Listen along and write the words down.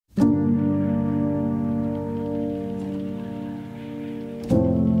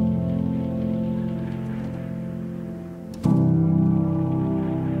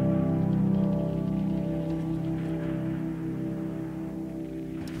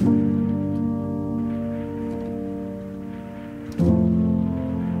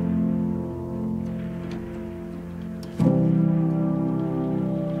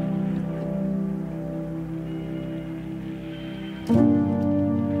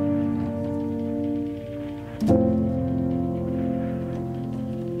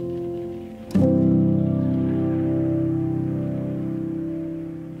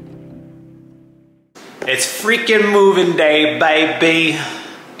freaking moving day, baby.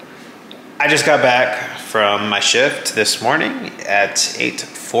 I just got back from my shift this morning at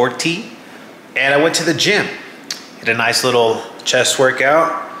 8:40 and I went to the gym. Did a nice little chest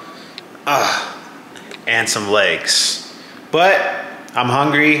workout and some legs. But I'm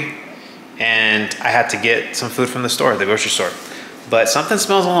hungry and I had to get some food from the store, the grocery store. But something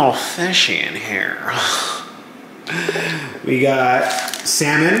smells a little fishy in here. We got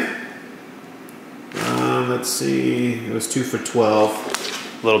salmon. Let's see, it was 2 for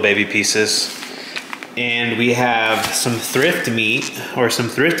 $12, little baby pieces. And we have some thrift meat, or some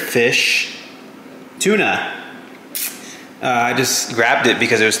thrift fish, tuna. I just grabbed it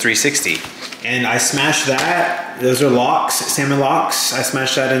because it was $3.60. And I smashed that. Those are lox, salmon lox. I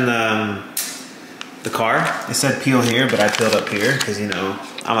smashed that in the car. It said peel here, but I peeled up here because, you know,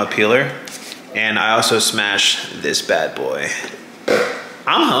 I'm a peeler. And I also smashed this bad boy.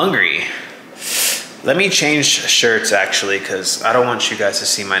 I'm hungry. Let me change shirts actually, because I don't want you guys to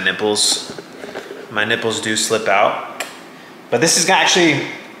see my nipples. My nipples do slip out. But this is actually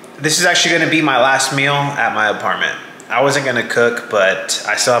gonna be my last meal at my apartment. I wasn't gonna cook, but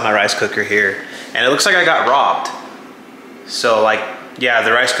I still have my rice cooker here. And it looks like I got robbed. So like, yeah,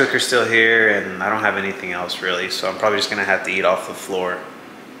 the rice cooker's still here and I don't have anything else really. So I'm probably just gonna have to eat off the floor.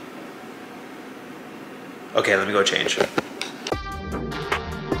 Okay, let me go change.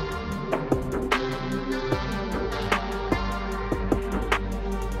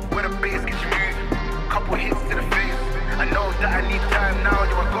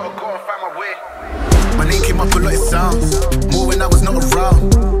 Up a lot of sounds, more when I was not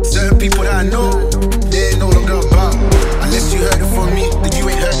around. Certain people that I know, they ain't no longer about. Unless you heard it from me, then you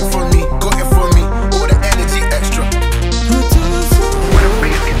ain't heard it from me. Got it from me, all the energy extra. When the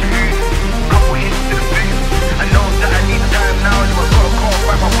bass gets moved, couple hits to the face. I know that I need time now, so I gotta go and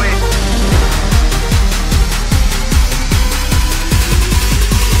find my way.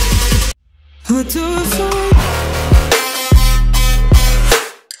 What do I find?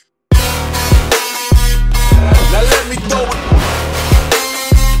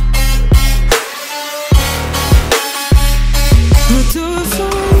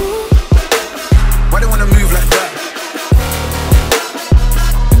 Why they wanna move like that?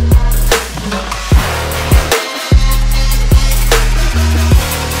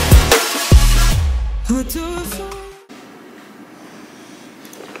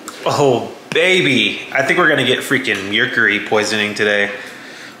 Oh, baby. I think we're gonna get freaking mercury poisoning today.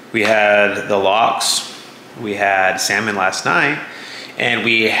 We had the lox, we had salmon last night, and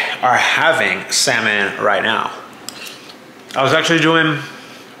we are having salmon right now. I was actually doing,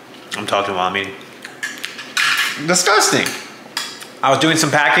 I'm talking while I'm eating. Disgusting. I was doing some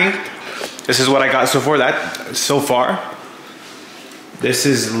packing. This is what I got so far. This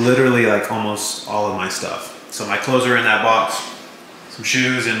is literally like almost all of my stuff. So my clothes are in that box. Some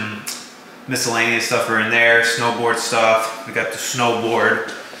shoes and miscellaneous stuff are in there. Snowboard stuff. We got the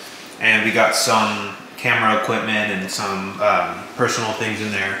snowboard. And we got some camera equipment and some personal things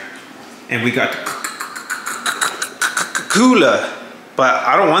in there. And we got the cooler, but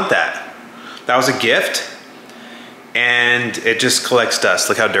I don't want that. That was a gift and it just collects dust.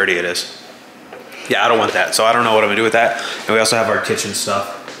 Look how dirty it is. Yeah, I don't want that. So I don't know what I'm gonna do with that. And we also have our kitchen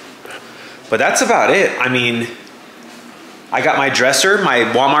stuff. But that's about it. I mean, I got my dresser, my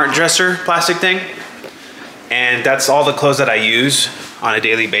Walmart dresser plastic thing. And that's all the clothes that I use on a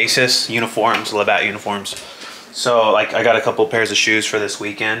daily basis. Uniforms, Labatt uniforms. So like I got a couple pairs of shoes for this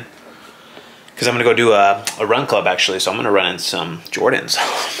weekend. Because I'm gonna go do a run club actually, so I'm gonna run in some Jordans.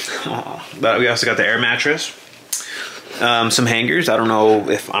 But we also got the air mattress, some hangers. I don't know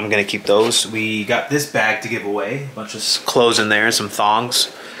if I'm gonna keep those. We got this bag to give away, a bunch of clothes in there, some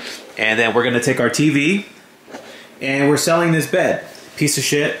thongs. And then we're gonna take our TV and we're selling this bed. Piece of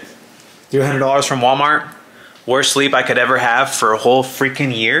shit, $300 from Walmart. Worst sleep I could ever have for a whole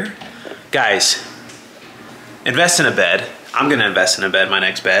freaking year. Guys, invest in a bed. I'm gonna invest in a bed, my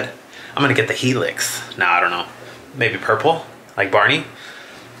next bed. I'm gonna get the Helix. Nah, I don't know. Maybe purple, like Barney.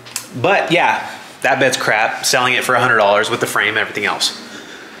 But yeah, that bed's crap. Selling it for $100 with the frame, everything else.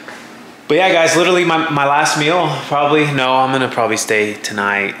 But yeah, guys, literally my last meal, probably. No, I'm gonna probably stay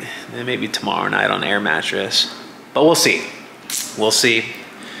tonight and maybe tomorrow night on air mattress. But we'll see. We'll see.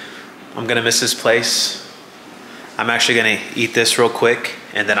 I'm gonna miss this place. I'm actually gonna eat this real quick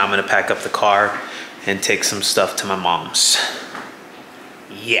and then I'm gonna pack up the car and take some stuff to my mom's.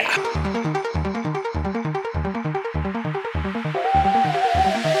 Yeah.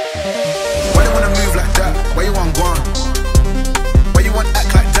 Why you wanna move like that? Why you want gone? Why you want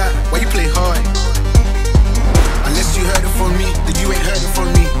act like that? Why you play hard? Unless you heard it from me, then you ain't heard it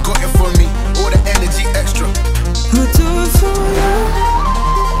from me. Got it from me, all the energy extra.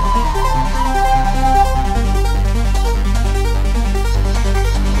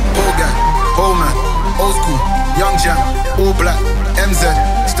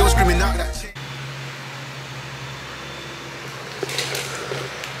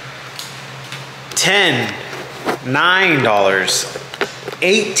 $10, $9,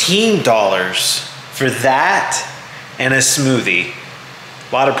 $18 for that and a smoothie.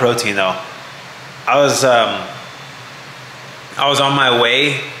 A lot of protein though. I was on my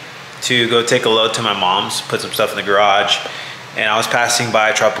way to go take a load to my mom's, put some stuff in the garage, and I was passing by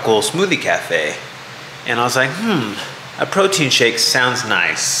a Tropical Smoothie Cafe, and I was like, a protein shake sounds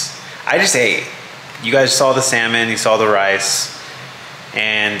nice. I just ate. You guys saw the salmon, you saw the rice,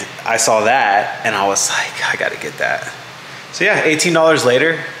 and I saw that, and I was like, I gotta get that. So yeah, $18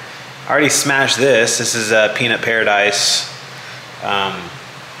 later, I already smashed this. This is a Peanut Paradise,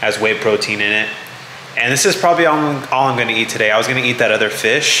 has whey protein in it. And this is probably all I'm gonna eat today. I was gonna eat that other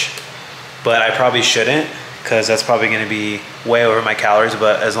fish, but I probably shouldn't, because that's probably gonna be way over my calories.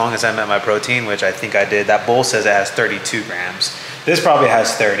 But as long as I met my protein, which I think I did, that bowl says it has 32 grams. This probably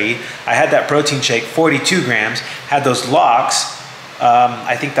has 30. I had that protein shake, 42 grams, had those lox.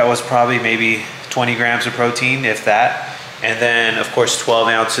 I think that was probably maybe 20 grams of protein, if that. And then of course 12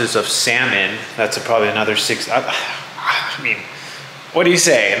 ounces of salmon. That's probably another 6. I mean, what do you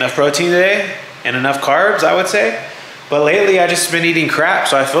say? Enough protein today? And enough carbs, I would say. But lately I just been eating crap,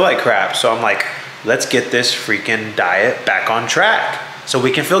 so I feel like crap. So I'm like, let's get this freaking diet back on track so we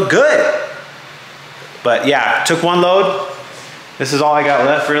can feel good. But yeah, took one load. This is all I got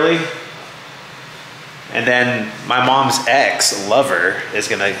left, really. And then my mom's ex-lover is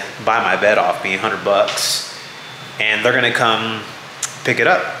gonna buy my bed off me, 100 bucks. And they're gonna come pick it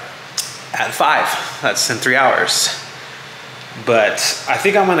up at 5. That's in 3 hours. But I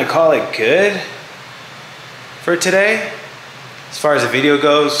think I'm gonna call it good for today. As far as the video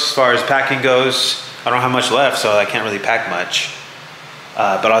goes, as far as packing goes, I don't have much left, so I can't really pack much.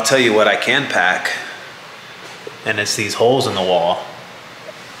 But I'll tell you what I can pack. And it's these holes in the wall.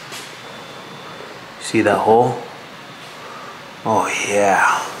 See that hole? Oh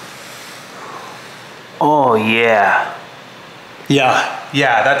yeah. Oh yeah.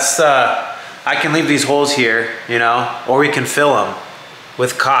 Yeah, that's, I can leave these holes here, you know, or we can fill them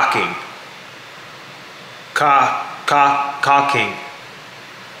with caulking. Caulking.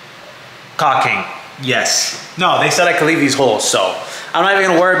 Caulking, yes. No, they said I could leave these holes, so I'm not even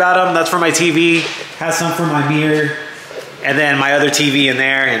gonna worry about them. That's for my TV, has some for my mirror, and then my other TV in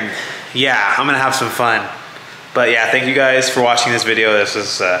there, and yeah, I'm gonna have some fun. But yeah, thank you guys for watching this video. This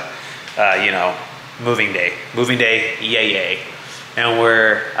is, you know, moving day, yay. And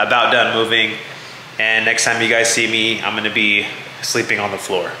we're about done moving. And next time you guys see me, I'm gonna be sleeping on the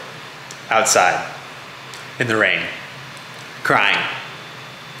floor, outside, in the rain, crying,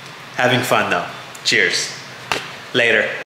 having fun though. Cheers, later.